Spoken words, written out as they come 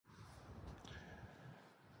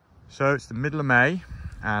So it's the middle of May,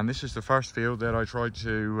 and this is the first field that I tried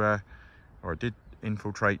to, or did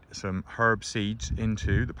infiltrate some herb seeds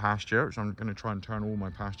into the pasture. So I'm going to try and turn all my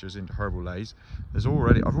pastures into herbal lays. I've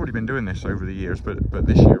already been doing this over the years, but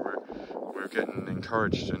this year we're getting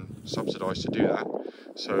encouraged and subsidised to do that.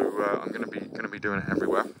 So I'm going to be doing it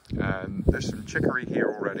everywhere. And there's some chicory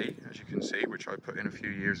here already, as you can see, which I put in a few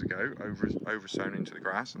years ago, over sown into the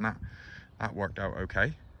grass, and that worked out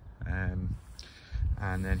okay.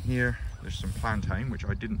 And then here there's some plantain, which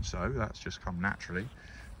I didn't sow. That's just come naturally.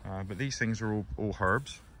 But these things are all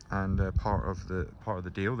herbs, and part of the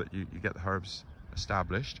deal that you get the herbs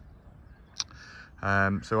established.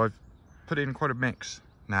 So I've put in quite a mix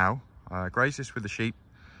now. Graze this with the sheep,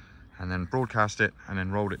 and then broadcast it, and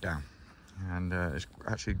then rolled it down. And it's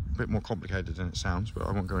actually a bit more complicated than it sounds, but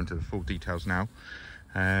I won't go into the full details now.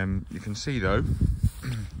 You can see though,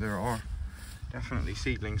 there are definitely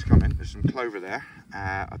seedlings coming. There's some clover there.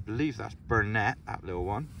 I believe that's burnet, that little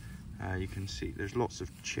one. You can see there's lots of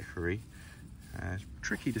chicory. It's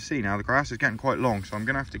tricky to see now. The grass is getting quite long, so I'm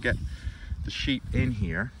going to have to get the sheep in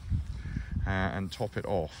here and top it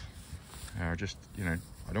off. Just, you know,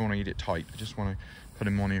 I don't want to eat it tight. I just want to put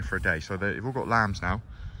them on here for a day. So they've all got lambs now,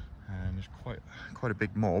 and there's quite a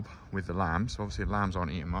big mob with the lambs. So obviously the lambs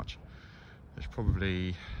aren't eating much. There's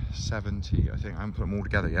probably 70, I think. I haven't put them all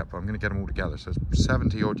together yet, but I'm going to get them all together. So there's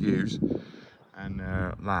 70 odd ewes and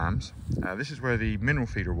lambs. This is where the mineral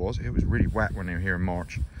feeder was. It was really wet when they were here in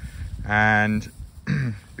March, and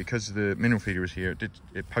because the mineral feeder was here,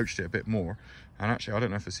 it poached it a bit more. And actually, I don't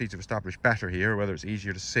know if the seeds have established better here or whether it's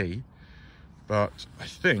easier to see, but I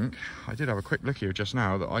think I did have a quick look here just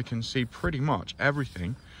now that I can see pretty much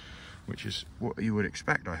everything, which is what you would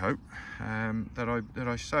expect, I hope, that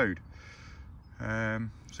I sowed.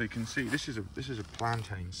 So you can see this is a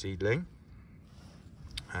plantain seedling.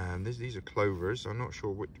 And these are clovers. I'm not sure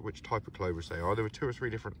which type of clovers they are. There were 2 or 3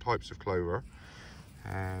 different types of clover.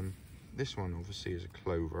 This one obviously is a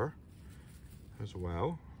clover as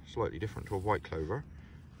well, slightly different to a white clover.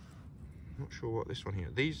 Not sure what this one here.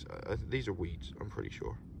 These are weeds, I'm pretty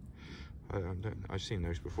sure. I've seen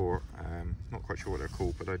those before. Not quite sure what they're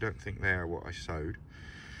called, but I don't think they are what I sowed.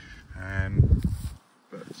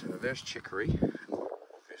 But there's chicory.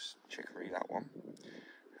 Obvious chicory, that one.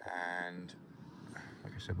 And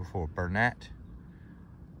like I said before, burnet,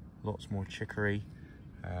 lots more chicory.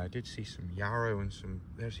 I did see some yarrow and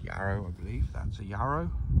there's yarrow, I believe. That's a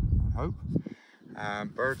yarrow, I hope.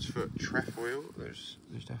 Bird's foot trefoil, there's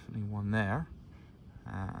definitely one there,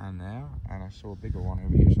 and there, and I saw a bigger one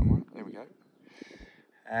over here somewhere. There we go.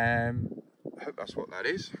 I hope that's what that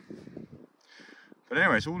is. But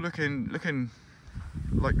anyway, it's all looking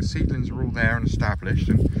like the seedlings are all there and established,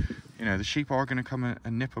 and you know, the sheep are going to come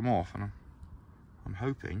and nip them off, and I'm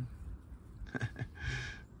hoping,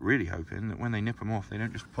 really hoping, that when they nip them off, they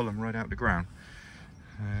don't just pull them right out the ground.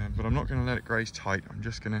 But I'm not going to let it graze tight. I'm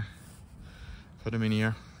just going to put them in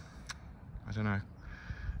here. I don't know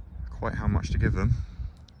quite how much to give them,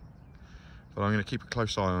 but I'm going to keep a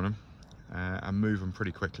close eye on them and move them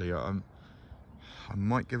pretty quickly. I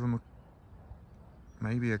might give them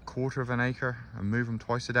maybe a quarter of an acre and move them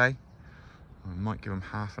twice a day. I might give them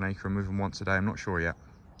half an acre and move them once a day. I'm not sure yet.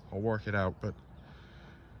 I'll work it out, but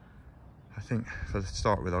I think for the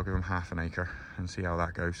start with, I'll give them half an acre and see how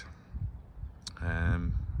that goes.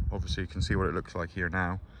 Obviously you can see what it looks like here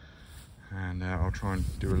now, and I'll try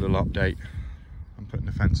and do a little update. I'm putting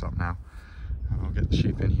the fence up now, and I'll get the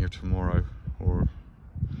sheep in here tomorrow or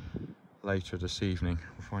later this evening.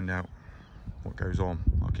 We'll find out what goes on.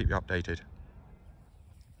 I'll keep you updated.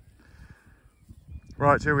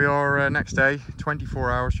 Right, here we are, next day, 24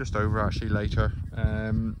 hours, just over actually, later.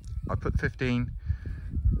 I put 15,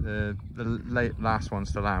 the last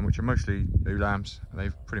ones to lamb, which are mostly ewe lambs.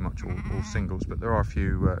 They've pretty much all singles, but there are a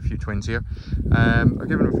few twins here. I've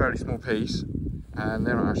given them a fairly small piece, and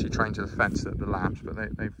they're not actually trained to the fence, the lambs, but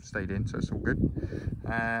they've stayed in, so it's all good.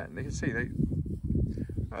 You can see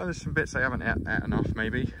there's some bits they haven't ate enough,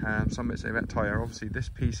 maybe. Some bits they've ate tighter. Obviously this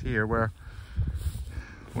piece here where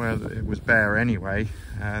it was bare anyway,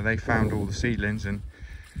 they found all the seedlings, and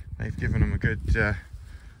they've given them a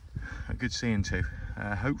good seeing to.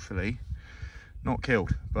 Hopefully not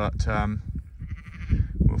killed, but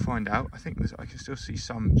we'll find out. I think I can still see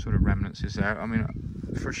some sort of remnants there. I mean,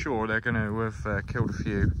 for sure they're going to have killed a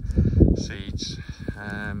few seeds,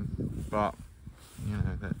 but you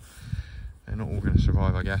know, they're not all going to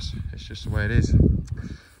survive, I guess. It's just the way it is.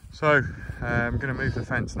 So I'm going to move the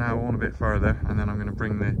fence now on a bit further, and then I'm going to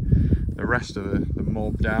bring the rest of the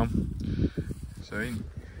mob down. So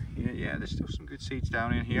yeah, there's still some good seeds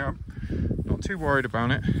down in here. I'm not not too worried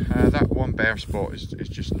about it. That one bare spot is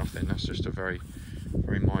just nothing. That's just a very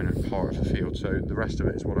minor part of the field. So the rest of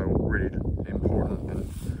it is what I really important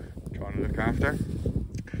and trying to look after.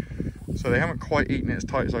 So they haven't quite eaten it as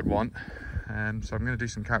tight as I'd want. So I'm going to do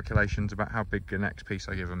some calculations about how big the next piece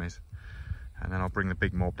I give them is, and then I'll bring the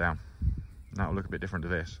big mob down. That'll look a bit different to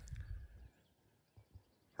this.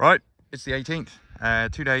 Right, it's the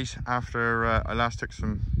 18th, 2 days after I last took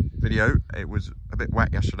some video. It was a bit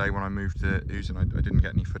wet yesterday when I moved the ooze, and I didn't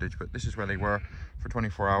get any footage, but this is where they were for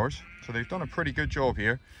 24 hours. So they've done a pretty good job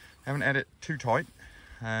here. Haven't had it too tight,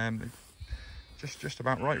 just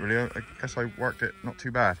about right really. I guess I worked it not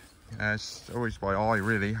too bad. It's always by eye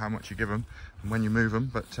really how much you give them and when you move them,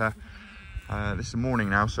 but this is the morning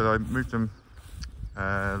now, so I moved them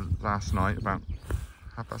last night about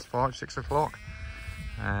 5:30, 6 o'clock,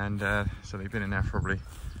 and so they've been in there probably,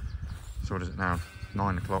 so what is it now,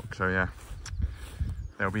 9 o'clock, so yeah,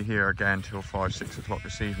 they'll be here again till 5, 6 o'clock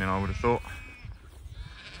this evening, I would have thought.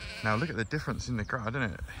 Now look at the difference in the grass, I don't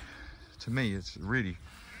know, to me it's really,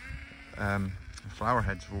 the flower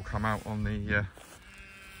heads have all come out on the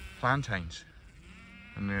plantains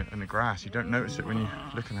and the grass. You don't notice it when you're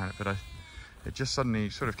looking at it, but it just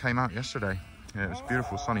suddenly sort of came out yesterday. Yeah, it was a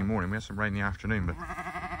beautiful sunny morning. We had some rain in the afternoon, but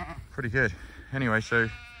pretty good. Anyway, so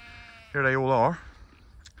here they all are.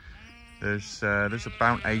 There's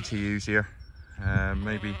about 80 ewes here,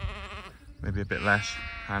 maybe a bit less,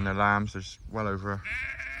 and the lambs, there's well over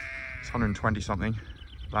 120 something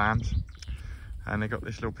lambs, and they got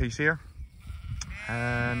this little piece here.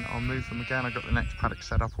 And I'll move them again. I've got the next paddock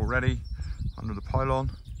set up already under the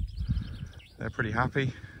pylon. They're pretty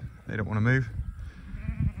happy. They don't want to move.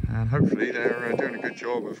 And hopefully they're doing a good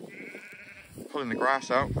job of pulling the grass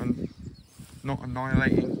out and not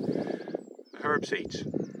annihilating the herb seeds.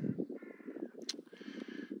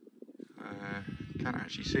 Can't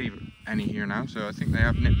actually see any here now, so I think they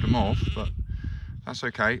have nipped them off, but that's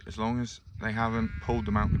okay as long as they haven't pulled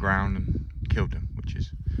them out of the ground and killed them, which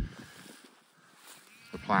is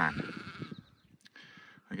the plan.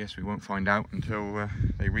 I guess we won't find out until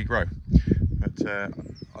they regrow. But I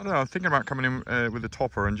don't know, I'm thinking about coming in with a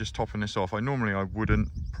topper and just topping this off. Normally I wouldn't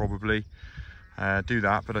probably do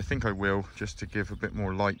that, but I think I will, just to give a bit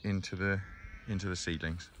more light into the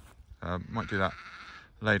seedlings. Might do that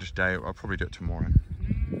later today. I'll probably do it tomorrow.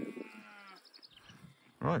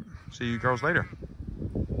 Right, see you girls later.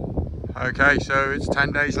 Okay, so it's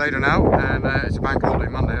 10 days later now, and it's a bank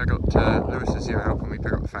holiday Monday. I got Lewis is here helping me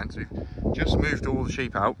pick up the fence. We've just moved all the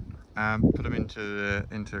sheep out and put them into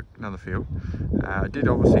another field. I did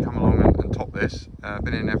obviously come along and top this. I've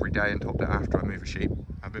been in every day and topped it after I move a sheep.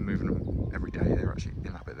 I've been moving them every day. They're actually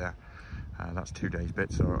in that bit there. That's 2 days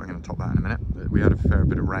bit, so I'm going to top that in a minute. But we had a fair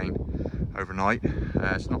bit of rain overnight.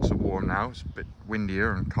 It's not so warm now. It's a bit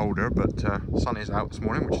windier and colder, but sun is out this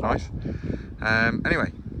morning, which is nice.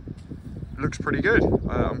 Anyway. Looks pretty good.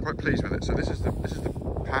 I'm quite pleased with it. So this is the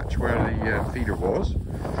patch where the feeder was.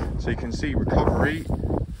 So you can see recovery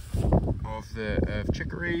of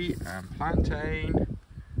chicory and plantain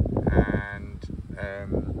and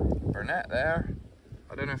burnet there.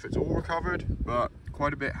 I don't know if it's all recovered, but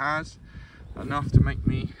quite a bit has, enough to make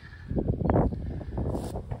me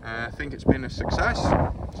think it's been a success.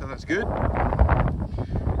 So that's good. I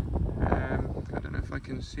don't know if I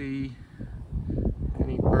can see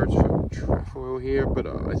any birds from trefoil here, but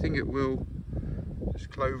I think it will. There's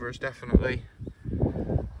clovers definitely,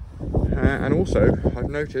 and also I've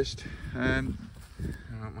noticed, I don't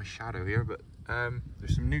know my shadow here, but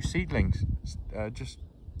there's some new seedlings, just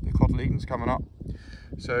the cotyledons coming up.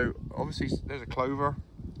 So obviously there's a clover.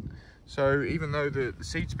 So even though the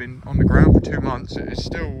seed's been on the ground for 2 months, it's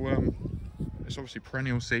still it's obviously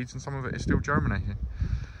perennial seeds, and some of it is still germinating.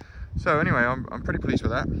 So anyway, I'm pretty pleased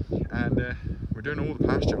with that, and we're doing all the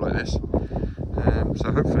pasture like this.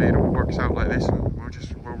 So hopefully it all works out like this, and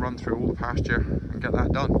we'll run through all the pasture and get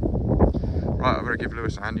that done. Right, I better give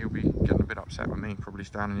Lewis a hand. He'll be getting a bit upset with me, probably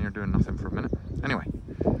standing here doing nothing for a minute. Anyway,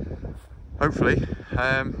 hopefully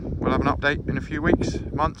we'll have an update in a few weeks,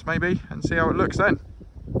 months maybe, and see how it looks then.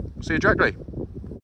 See you directly.